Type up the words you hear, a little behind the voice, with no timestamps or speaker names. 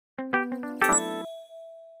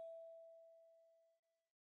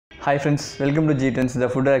Hi friends, welcome to GTrendz, the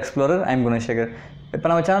Footwear Explorer. I am Gunasekar. இப்போ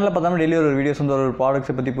நம்ம சேனலில் பார்த்தோம்னா டெய்லி ஒரு வீடியோஸ் வந்து ஒரு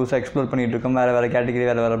ப்ராடக்ட்ஸை பற்றி புதுசாக எக்ஸ்ப்ளோர் பண்ணிட்டு இருக்கோம். வேறு கேட்டகரி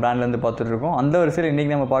வேறு பிராண்ட்லேருந்து பார்த்துட்டு இருக்கோம். அந்த வரிசையில்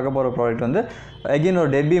இன்றைக்கி நம்ம பார்க்க போகிற ப்ராடக்ட் வந்து அகெயின்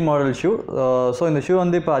ஒரு டெர்பி மாடல் ஷூ. ஸோ இந்த ஷூ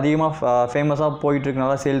வந்து இப்போ அதிகமாக ஃபேமஸாக போயிட்டு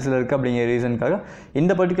இருக்கனால சேல்ஸில் இருக்குது அப்படிங்கிற ரீசனுக்காக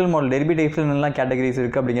இந்த பர்டிகுலர் மாடல் டெர்பி டைப்ஸில் என்னெல்லாம் கேட்டகரிஸ்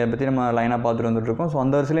இருக்குது அப்படிங்கிறத பற்றி நம்ம லைனாக பார்த்துட்டு வந்துட்டுருக்கோம். ஸோ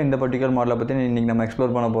அந்த வரிசையில் இந்த பர்டிகுலர் மாடலை பற்றி இன்றைக்கி நம்ம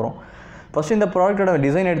எக்ஸ்ப்ளோர் பண்ண போகிறோம். ஃபஸ்ட்டு இந்த ப்ராடக்ட்டோட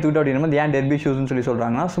டிசைன் எடுத்துக்கிட்டோம் அப்படின்னா ஏன் டெர்பி ஷூஸ்னு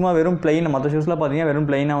சொல்கிறாங்கன்னா சும்மா வெறும் பிளைன் மற்ற ஷூஸ்லாம் பார்த்தீங்கன்னா வெறும்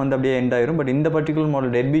பிளைனாக வந்து அப்படியே எண்ட் ஆயிரும். பட் இந்த பர்டிகுலர்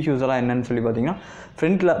மாடல் டெர்பி ஷூஸ் எல்லாம் என்னன்னு சொல்லி பார்த்தீங்கன்னா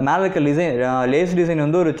ஃப்ரண்ட்டில் மேலே இருக்க டிசைன் லேஸ் டிசைன்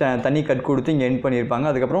வந்து ஒரு தனி கட் கொடுத்து இங்கே எண்ட் பண்ணியிருப்பாங்க.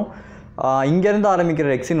 அதுக்கப்புறம் இங்கேருந்து ஆரம்பிக்கிற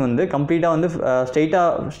ரெக்ஸின் வந்து கம்ப்ளீட்டாக வந்து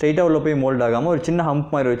ஸ்ட்ரெயிட்டாக உள்ள போய் மோல்ட் ஆகாமல் ஒரு சின்ன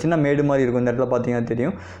ஹம்ப் மாதிரி ஒரு சின்ன மேடு மாதிரி இருக்கும். இந்த இடத்துல பார்த்தீங்கன்னா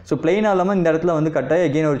தெரியும். ஸோ பிளைனாக இல்லாமல் இந்த இடத்துல வந்து கட்டாக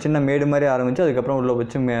எகெயின் ஒரு சின்ன மேடு மாதிரி ஆரம்பித்து அதுக்கப்புறம் உள்ள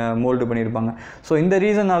வச்சு மோல்டு பண்ணியிருப்பாங்க. ஸோ இந்த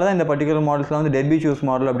ரீசனால தான் இந்த பர்டிகுலர் மாடல்ஸ்லாம் வந்து டெர்பி ஷூஸ்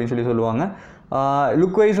மாடல் அப்படின்னு சொல்லுவாங்க.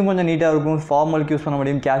 லுக் வைஸும் கொஞ்சம் நீட்டாக இருக்கும். ஃபார்மலுக்கு யூஸ் பண்ண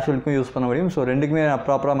முடியும், கேஷுவலுக்கும் யூஸ் பண்ண முடியும். ஸோ ரெண்டுக்குமே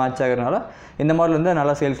ப்ராப்பராக மேட்ச் ஆகிறதுனால இந்த மாடல் வந்து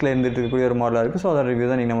நல்லா சேல்ஸில் இருந்துட்டு இருக்கக்கூடிய ஒரு மாடலாக இருக்குது. ஸோ அதோட ரிவ்யூ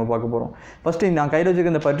தான் நீங்கள் நம்ம பார்க்க போகிறோம். ஃபஸ்ட்டு நான் கையில்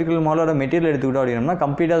வச்சுக்க இந்த பர்டிகுலர் மாடலோட மெட்டீரியல் எடுத்துக்கிட்டோம் அப்படின்னா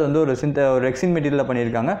கம்ப்ளீட்டாக வந்து ஒரு ரெக்ஸின் மெட்டீரியலில்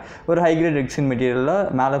பண்ணியிருக்காங்க. ஒரு ஹை கிரேட் ரெக்ஸின் மெட்டீரியலில்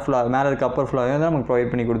மேலே இருக்க அப்பர் ஃபுல்லாக தான் நமக்கு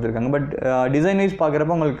ப்ரொவைட் பண்ணி கொடுத்துருக்காங்க. பட் டிசைன் வைஸ்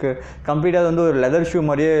பார்க்குறப்ப உங்களுக்கு கம்ப்ளீட்டாக வந்து ஒரு லெதர் ஷூ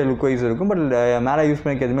மாதிரியே லுக் வைஸ் இருக்கும். பட் மேலே யூஸ்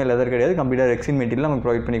பண்ணிக்க எதுவுமே லெதர் கிடையாது. கம்ப்ளீட்டாக ரெக்ஸின் மெட்டீரியல் நமக்கு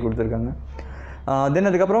ப்ரொவைட் பண்ணி கொடுத்துருக்காங்க. தென்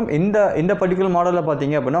அதுக்கப்புறம் இந்த பர்டிகுலர் மாடலில்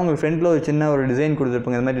பார்த்தீங்க அப்படின்னா உங்களுக்கு ஃப்ரண்ட்டில் ஒரு சின்ன ஒரு டிசைன்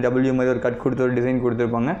கொடுத்துருப்பாங்க. இந்த மாதிரி டபிள்யூ மாதிரி ஒரு கட் கொடுத்து ஒரு டிசைன்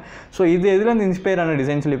கொடுத்துருப்பாங்க. ஸோ இது எதுலேருந்து இன்ஸ்பயர் ஆன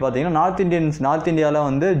டிசைன் சொல்லி பார்த்தீங்கன்னா நார்த் இந்தியாவில்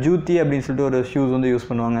வந்து ஜூத்தி அப்படின்னு சொல்லிட்டு ஒரு ஷூஸ் வந்து யூஸ்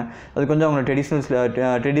பண்ணுவாங்க. அது கொஞ்சம் அவங்க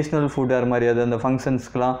ட்ரெடிஷ்னல் ஃபுட்வேர் மாதிரி அது அந்த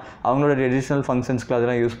ஃபங்க்ஷன்ஸ்க்குலாம் அவங்களோட ட்ரெடிஷ்னல் ஃபங்க்ஷன்ஸ்க்கு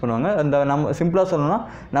அதெல்லாம் யூஸ் பண்ணுவாங்க. அந்த நம்ம சிம்பிளாக சொல்லணும்னா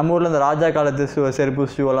நம்ம ஊரில் அந்த ராஜா காலத்து செருப்பு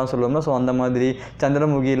ஷூவெல்லாம் சொல்லுவோம்னா ஸோ அந்த மாதிரி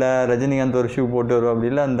சந்திரமுகியில் ரஜினிகாந்த் ஒரு ஷூ போட்டு வரும் அப்படி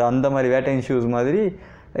இல்லை அந்த மாதிரி வேட்டைன் ஷூஸ் மாதிரி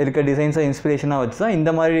இருக்க டிசைன்ஸை இன்ஸ்பிரேஷனாக வச்சு தான் இந்த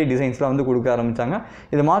மாதிரி டிசைன்ஸ்லாம் வந்து கொடுக்க ஆரம்பித்தாங்க.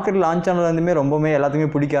 இது மார்க்கெட்டில் லான்ச் ஆனதுலேருந்துமே ரொம்பவே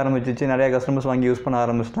எல்லாத்துக்குமே பிடிக்க ஆரம்பிச்சிச்சு. நிறையா கஸ்டமர்ஸ் வாங்கி யூஸ் பண்ண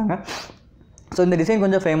ஆரம்பிச்சிட்டாங்க. ஸோ இந்த டிசைன்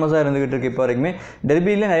கொஞ்சம் ஃபேமஸாக இருந்துகிட்டு இருக்குது இப்போ வரைக்குமே.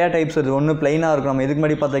 டெர்பிலே நிறையா டைப்ஸ் இருக்குது. ஒன்று பிளைனாக இருக்கும். நம்ம இதுக்கு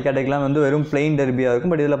முன்னாடி பார்த்த கேட்டகரிலாம் வந்து வெறும் பிளைன் டெர்பியாக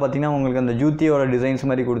இருக்கும். பட் இதில் பார்த்தீங்கன்னா உங்களுக்கு அந்த ஜூத்தியோட டிசைன்ஸ்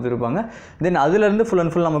மாதிரி கொடுத்துருப்பாங்க. தென் அதுலேருந்து ஃபுல்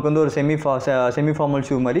அண்ட் ஃபுல் நமக்கு வந்து ஒரு செமி ஃபார்மல்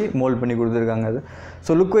ஷூ மாதிரி மோல்ட் பண்ணி கொடுத்துருக்காங்க. அது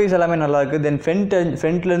ஸோ லுக் வைஸ் எல்லாமே நல்லாயிருக்கு. தென்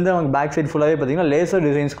ஃப்ரண்ட்லேருந்து நமக்கு பேக் சைட் ஃபுல்லாகவே பார்த்தீங்கன்னா லேசர்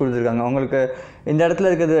டிசைன்ஸ் கொடுத்துருக்காங்க. உங்களுக்கு இந்த இடத்துல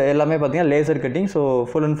இருக்கிறது எல்லாமே பார்த்தீங்கன்னா laser cutting. So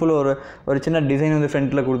full and full ஒரு சின்ன டிசைன் வந்து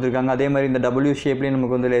ஃப்ரண்ட்டில் கொடுத்துருக்காங்க. அதே மாதிரி இந்த டபிள்யூ ஷேப்லேயும்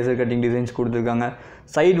நமக்கு வந்து லேசர் கட்டிங் டிசைன்ஸ் கொடுத்துருக்காங்க.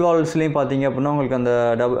 சைட் வால்ஸ்லேயும் பார்த்தீங்க அப்படின்னா உங்களுக்கு அந்த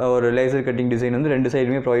ஒரு லேசர் கட்டிங் டிசைன் வந்து ரெண்டு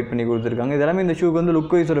சைடுமே ப்ரொவைட் பண்ணி கொடுத்துருக்காங்க. இதெல்லாமே இந்த ஷூக்கு வந்து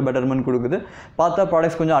லுக் வைஸ் ஒரு பெட்டர்மெண்ட் கொடுக்குது. பார்த்தா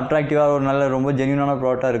ப்ராடக்ட்ஸ் கொஞ்சம் அட்ராக்டிவாக ஒரு நல்ல ரொம்ப ஜென்யூனான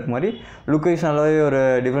ப்ராடக்டாக இருக்க மாதிரி லுக் வைஸ் நல்லாவே ஒரு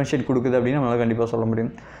டிஃப்ரென்ஷியேட் கொடுக்குது அப்படின்னு நம்மளால் கண்டிப்பாக சொல்ல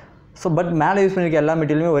முடியும். ஸோ பட் மேலே யூஸ் பண்ணியிருக்க எல்லா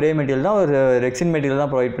மெட்டீரியலுமே ஒரே மெட்டீரியல் தான், ஒரு ரெக்ஸின் மெட்டீரியல்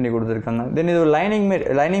தான் ப்ரொவைட் பண்ணி கொடுத்துருக்காங்க. தென் இது ஒரு லைனிங்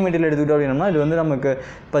மெட்டீரியல் எடுத்துக்கிட்டோம் அப்படின்னா இது வந்து நமக்கு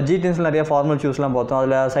இப்போ GTrendz நிறையா ஃபார்மல் ஷூஸ்லாம் பார்த்தோம்.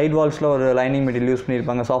 அதில் சைட் வால்ஸில் ஒரு லைனிங் மெட்டீரியல் யூஸ்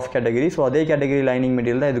பண்ணியிருப்பாங்க, சாஃப்ட் கேட்டகரி. ஸோ அதே கேட்டகரி லைனிங்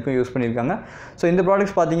மெட்டீரியல் தான் இதுக்கும் யூஸ் பண்ணியிருக்காங்க. ஸோ இந்த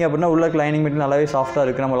ப்ராடக்ட்ஸ் பார்த்தீங்க அப்படின்னா உள்ள லைனிங் மெட்டீரியல் நல்லாவே சாஃப்ட்டாக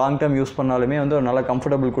இருக்குது. நம்ம லாங் டேர்ம் யூஸ் பண்ணாலுமே வந்து ஒரு நல்ல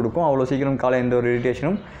கம்ஃபர்டபுள் கொடுக்கும். அவ்வளோ சீக்கிரம் காலை எந்த ஒரு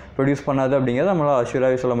இரிட்டேஷனும் ப்ரொடியூஸ் பண்ணாது அப்படிங்கிறத நம்மளால்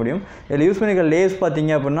அஷ்யூராகவே சொல்ல முடியும். இதில் யூஸ் பண்ணியிருக்க லேஸ்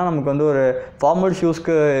பார்த்தீங்க அப்படின்னா நமக்கு வந்து ஒரு ஃபார்மல்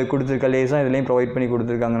ஷூஸ்க்கு கொடுத்துருக்க லேஸ் தான் இதுலேயும் ப்ரொவைட் பண்ணி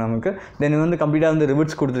கொடுத்துருக்காங்க நமக்கு. தென் வந்து கம்ப்ளீட்டாக வந்து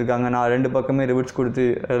ரிவட்ஸ் கொடுத்துருக்காங்க. நான் ரெண்டு பக்கமே ரிவட்ஸ் கொடுத்து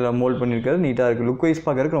அதில் மோல்ட் பண்ணியிருக்கிறது நீட்டாக இருக்குது. லுக் வைஸ்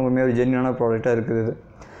பார்க்குறதுக்கு ரொம்பவே ஒரு ஜென்யூனான ப்ராடக்டாக இருக்குது இது.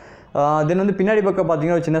 தென் வந்து பின்னாடி பக்கம்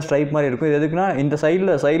பார்த்தீங்கன்னா ஒரு சின்ன ஸ்ட்ரைப் மாதிரி இருக்கும். இது எதுக்குன்னா இந்த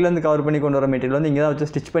சைட்லேருந்து கவர் பண்ணி கொண்டு வர மெட்டீரியல் வந்து இங்கே தான் வச்சு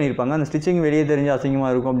ஸ்டிச் பண்ணியிருப்பாங்க. அந்த ஸ்டிச்சிங் வெளியே தெரிஞ்சு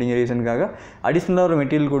அசிங்கமாக இருக்கும் அப்படிங்கிற ரீசனுக்காக அடிஷ்னலாக ஒரு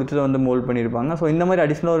மெட்டீரியல் கொடுத்து வந்து மோல்ட் பண்ணியிருப்பாங்க. ஸோ இந்த மாதிரி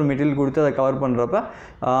அடிஷ்னலாக ஒரு மெட்டீரியல் கொடுத்து அதை கவர் பண்ணுறப்ப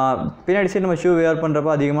பின்னாடி சைடு நம்ம ஷூ வேர்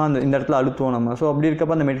பண்ணுறப்ப அதிகமாக இந்த இடத்துல அழுத்துவோம் நம்ம. ஸோ அப்படி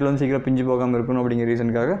இருக்கப்போ அந்த மெட்டீரியல் வந்து சீக்கிரம் பிஞ்சு போகாமல் இருக்கணும் அப்படிங்கிற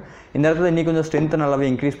ரீசனுக்காக இந்த இடத்துல இன்னும் கொஞ்சம் ஸ்ட்ரென்த்தை நல்லாவே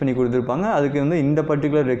இன்க்ரீஸ் பண்ணி கொடுத்துருப்பாங்க. அதுக்கு வந்து இந்த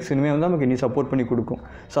பர்டிகுலர் ரெக்ஸினுமே வந்து நமக்கு இன்னும் சப்போர்ட் பண்ணி கொடுக்கும்.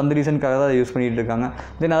 ஸோ அந்த ரீசனுக்காக தான் அதை யூஸ் பண்ணிகிட்டு இருக்காங்க.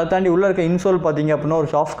 தென் அதை தாண்டி உள்ள இருக்க இன்சோல் பார்த்தீங்க அப்படின்னா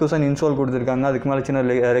ஒரு சாஃப்ட் குஷன் இன்சோல் கொடுத்துருக்காங்க. அதுக்கு மேலே சின்ன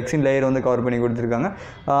ரெக்ஸின் லேயர் வந்து கவர் பண்ணி கொடுத்துருக்காங்க.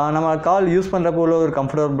 நம்ம கால் யூஸ் பண்ணுறப்போ உள்ள ஒரு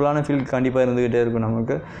கம்ஃபர்டபுளான ஃபீல் கண்டிப்பாக இருந்துகிட்டே இருக்கும்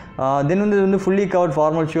நமக்கு. தென் வந்து இது வந்து ஃபுல்லி கவர்ட்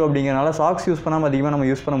ஃபார்மல் ஷூ அப்படிங்கிறனால சாக்ஸ் யூஸ் பண்ணாமல் அதிகமாக நம்ம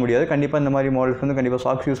யூஸ் பண்ண முடியாது. கண்டிப்பாக இந்த மாதிரி மாடல்ஸ் வந்து கண்டிப்பாக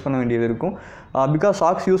சாக்ஸ் யூஸ் பண்ண வேண்டியது இருக்கும். பிகாஸ்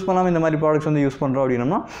சாக்ஸ் யூஸ் பண்ணாமல் இந்த மாதிரி ப்ராடக்ட்ஸ் வந்து யூஸ் பண்ணுறோம்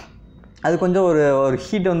அப்படின்னா அது கொஞ்சம் ஒரு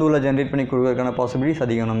ஹீட் வந்து உள்ள ஜென்ரேட் பண்ணி கொடுக்கறதுக்கான பாசிபிலிட்டிஸ்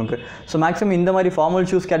அதிகம் நமக்கு. ஸோ மேக்ஸிமம் இந்த மாதிரி ஃபார்மல்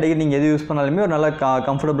ஷூஸ் கேட்டகரி நீங்கள் எது யூஸ் பண்ணாலுமே ஒரு நல்ல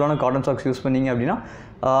கம்ஃபர்டபுளான காட்டன் சாக்ஸ் யூஸ் பண்ணிங்க அப்படின்னா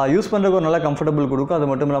யூஸ் பண்ணுறதுக்கு ஒரு நல்ல கம்ஃபர்டபுள் கொடுக்கும். அது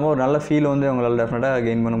மட்டும் இல்லாமல் ஒரு நல்ல ஃபீல் வந்து அவங்களால டெஃபினட்டாக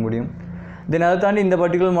கெயின் பண்ண முடியும். தென் அதை தாண்டி இந்த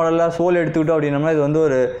பர்டிகுலர் மாடலில் சோல் எடுத்துக்கிட்டோம் அப்படின்னா இது வந்து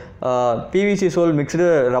ஒரு PVC சோல் மிக்ஸ்டு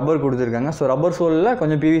ரப்பர் கொடுத்துருக்காங்க. ஸோ ரப்பர் சோலில்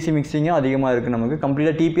கொஞ்சம் PVC மிக்சிங்கும் அதிகமாக இருக்குது நமக்கு.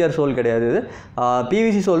 கம்ப்ளீட்டாக TPR சோல் கிடையாது இது,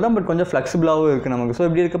 PVC சோல் தான். பட் கொஞ்சம் ஃப்ளெக்சிபிளாகவும் இருக்குது நமக்கு. ஸோ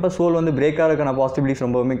இப்படி இருக்கப்போ சோல் வந்து பிரேக் ஆகிறதுக்கான பாசிபிலிட்டிஸ்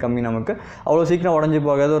ரொம்பவுமே கம்மி நமக்கு. அவ்வளோ சீக்கிரம் உடஞ்சி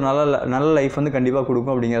போகாத ஒரு நல்ல லைஃப் வந்து கண்டிப்பாக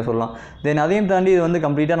கொடுக்கும் அப்படிங்கிற சொல்லலாம். தென் அதையும் தாண்டி இது வந்து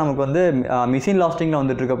கம்ப்ளீட்டாக நமக்கு வந்து மிஷின் லாஸ்டிங்கில்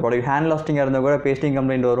வந்துட்டு இருக்க ப்ராடக்ட். ஹேண்ட் லாஸ்டிங்காக இருந்தால் கூட பேஸ்டிங்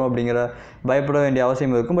கம்ப்ளைண்ட் வரும் அப்படிங்கிற பயப்பட வேண்டிய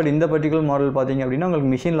அவசியம் இருக்கும். பட் இந்த பர்டிகுலர் மாடல் பார்த்திங்க அப்படின்னா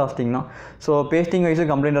உங்களுக்கு மிஷின் லாஸ்டிங் தான். ஸோ பேஸ்டிங் வைஸு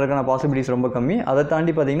கம்ப்ளைண்ட் இருக்கான பாசிபிலிட்டிஸ் ரொம்ப கம்மி. அதை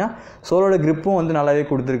தாண்டி பார்த்திங்கன்னா சோலோட கிரிப்பும் வந்து நல்லாவே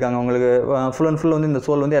கொடுத்துருக்காங்க உங்களுக்கு. ஃபுல் அண்ட் ஃபுல் வந்து இந்த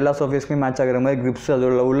சோல் வந்து எல்லா சர்ஃபேஸ்க்குமே மேட்ச் ஆகிற மாதிரி கிரிப்ஸ்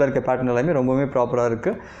அதோட உள்ளே இருக்க பேட்டர்ன் எல்லாமே ரொம்பவே ப்ராப்பராக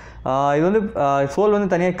இருக்குது. இது வந்து சோல் வந்து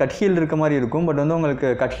தனியாக கட் ஹீல் இருக்க மாதிரி இருக்கும். பட் வந்து உங்களுக்கு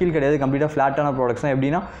கட் ஹீல் கிடையாது, கம்ப்ளீட்டாக ஃப்ளாட்டான ப்ராடக்ட்ஸ் தான்.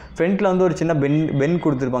 எப்படின்னா ஃப்ரண்ட்டில் வந்து ஒரு சின்ன பென்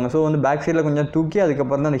கொடுத்துருப்பாங்க. ஸோ வந்து பேக் சைடில் கொஞ்சம் தூக்கி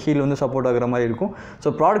அதுக்கப்புறம் தான் அந்த ஹீல் வந்து சப்போர்ட் ஆகிற மாதிரி இருக்கும்.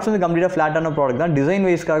 ஸோ ப்ராடக்ட்ஸ் வந்து கம்ப்ளீட்டாக ஃப்ளாட்டான ப்ராடக்ட் தான். டிசைன்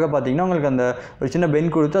வைஸ்க்காக பார்த்தீங்கன்னா உங்களுக்கு அந்த ஒரு சின்ன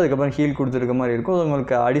பென் கொடுத்து அதுக்கப்புறம் ஹீல் கொடுத்துருக்க மாதிரி இருக்கும். ஸோ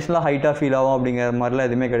உங்களுக்கு அடிஷ்னலாக ஹைட்டாக ஃபீல் ஆகும் அப்படிங்கிற மாதிரிலாம்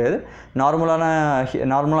எதுவுமே கிடையாது.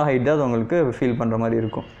 நார்மலாக ஹைட் தான் அது உங்களுக்கு ஃபீல் பண்ணுற மாதிரி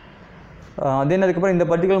இருக்கும். தென் அதுக்கப்புறம் இந்த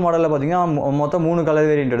பர்டிகுலர் மாடலில் பார்த்தீங்கன்னா மொத்தம் 3 கலர்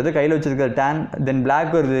வேரியன்ட் வருது. கையில் வச்சிருக்கிற டேன், தென்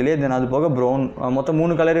பிளாக் வருது இல்லையே, தென் அது போக ப்ரௌன், மொத்தம்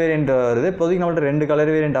 3 கலர் வேரியன்ட் வருது. இப்போதைக்கு நம்மள்ட்ட 2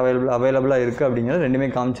 கலர் வேரியன்ட் அவைலபிளாக இருக்குது அப்படிங்கிறது ரெண்டுமே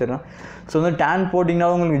காமிச்சிடுறேன். ஸோ வந்து டேன்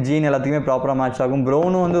போட்டிங்கனாலும் உங்களுக்கு ஜீன் எல்லாத்துக்குமே ப்ராப்பராக மேட்ச் ஆகும்.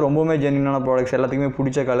 ப்ரௌனும் வந்து ரொம்பவுமே ஜென்யூனான ப்ராடக்ட்ஸ், எல்லாத்துக்குமே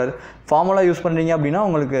பிடிச்ச கலர். ஃபார்மலாக யூஸ் பண்ணுறீங்க அப்படின்னா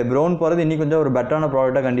உங்களுக்கு ப்ரௌன் போகிறது இன்னும் கொஞ்சம் ஒரு பெட்டரான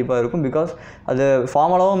ப்ராடக்ட்டாக கண்டிப்பாக இருக்கும். பிகாஸ் அது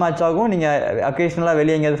ஃபார்மலாகவும் மேட்ச் ஆகும். நீங்கள் அக்கேஷனலாக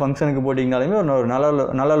வெளியே எங்கேயாவது ஃபங்க்ஷனுக்கு போட்டிங்கனாலுமே ஒரு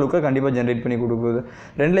நல்ல லுக்கை கண்டிப்பாக ஜென்ரேட் பண்ணி கொடுக்குது.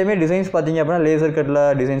 ரெண்டுலேயுமே டிசைன்ஸ் பார்த்தீங்க அப்படின்னா லேசர் கட்டில்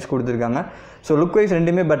டிசைன்ஸ் கொடுத்துருக்காங்க. ஸோ லுக் வைஸ்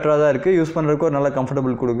ரெண்டுமே பெட்டராக தான் இருக்குது. யூஸ் பண்ணுறதுக்கு ஒரு நல்ல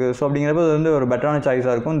கம்ஃபர்டபுள் கொடுக்குது. ஸோ அப்படிங்கிறப்ப அது வந்து ஒரு பெட்டரான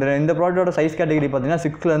சாய்ஸாக இருக்கும். இந்த ப்ராடக்ட்டோட சைஸ் கேட்டகரி பார்த்தீங்கன்னா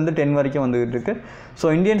 6 to 10 வரைக்கும் வந்துகிட்டு இருக்குது. ஸோ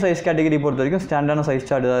இந்தியன் சைஸ் கேட்டகரி பொறுத்த வரைக்கும் ஸ்டாண்டர்டான சைஸ்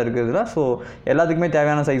சார்ட் தான் இருக்குதுல. ஸோ எல்லாத்துக்குமே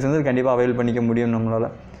தேவையான சைஸ் வந்து கண்டிப்பாக அவைல் பண்ணிக்க முடியும் நம்மளால்.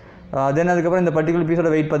 தென் அதுக்கப்புறம் இந்த பர்டிகுலர்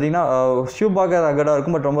பீஸோட வெயிட் பார்த்தீங்கன்னா ஷூ பார்க்க ரகடாக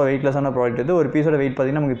இருக்கும். பட் ரொம்ப வெயிட்லெஸ்ஸான ப்ராடக்ட் இது. ஒரு பீஸோட வெயிட்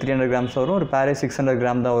பார்த்தீங்கன்னா நமக்கு 300 grams வரும். ஒரு பேரே 600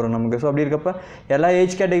 grams தான் வரும் நமக்கு. ஸோ அப்படி இருக்கப்போ எல்லா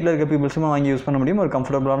ஏஜ் கேட்டகரியில் இருக்க பீப்புள்ஸுமே வாங்கி யூஸ் பண்ண முடியும். ஒரு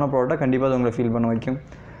கம்ஃபர்டபுளான ப்ராடக்ட் கண்டிப்பாக அது உங்களை ஃபீல் பண்ண வைக்கும்.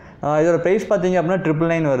 இதோட ப்ரைஸ் பார்த்தீங்க அப்படின்னா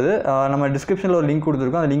 999 வருது. நம்ம டிஸ்கிரிப்ஷனில் ஒரு லிங்க்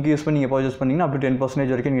கொடுத்துருக்கோம். அந்த லிங்க் யூஸ் பண்ணி நீங்கள் பர்ச்சேஸ் பண்ணிங்கன்னா up to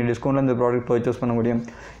 10% வரைக்கும் நீங்கள் டிஸ்கவுண்ட்டில் இந்த ப்ராடக்ட் பர்ச்சேஸ் பண்ண முடியும்.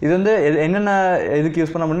 இது வந்து என்னென்ன இதுக்கு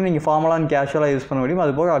யூஸ் பண்ண முடியும், நீங்கள் ஃபார்மலாக அண்ட் கேஷுவலாக யூஸ் பண்ண முடியும்.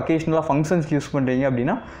 அது போக அக்கேஷனலாக ஃபங்க்ஷன்ஸ்க்கு யூஸ் பண்ணுறீங்க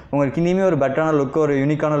அப்படின்னா உங்களுக்கு இனிமேல் ஒரு பெட்டரான லுக்கு, ஒரு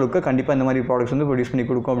யூனிக்கான லுக்கு கண்டிப்பாக இந்த மாதிரி ப்ராடக்ட்ஸ் வந்து ப்ரொடியூஸ் பண்ணி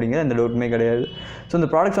கொடுக்கும் அப்படிங்கிற எந்த டவுட்டுமே கிடையாது. ஸோ இந்த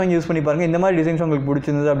ப்ராடக்ட்ஸ் வாங்கி யூஸ் பண்ணி பாருங்கள். இந்த மாதிரி டிசைன்ஸ் உங்களுக்கு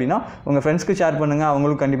பிடிச்சிருந்தது அப்படின்னா உங்கள் ஃப்ரெண்ட்ஸ்க்கு ஷேர் பண்ணுங்கள்.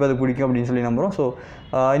 அவங்களுக்கு கண்டிப்பாக அது பிடிக்கும் அப்படின்னு சொல்லி நம்புகிறோம். ஸோ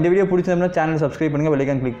இந்த வீடியோ பிடிச்சிருந்தோம்னா சேனல் சப்ஸ்கிரைப் பண்ணுங்கள், பெல்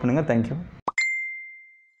ஐகான் கிளிக் பண்ணுங்கள். தேங்க்யூ.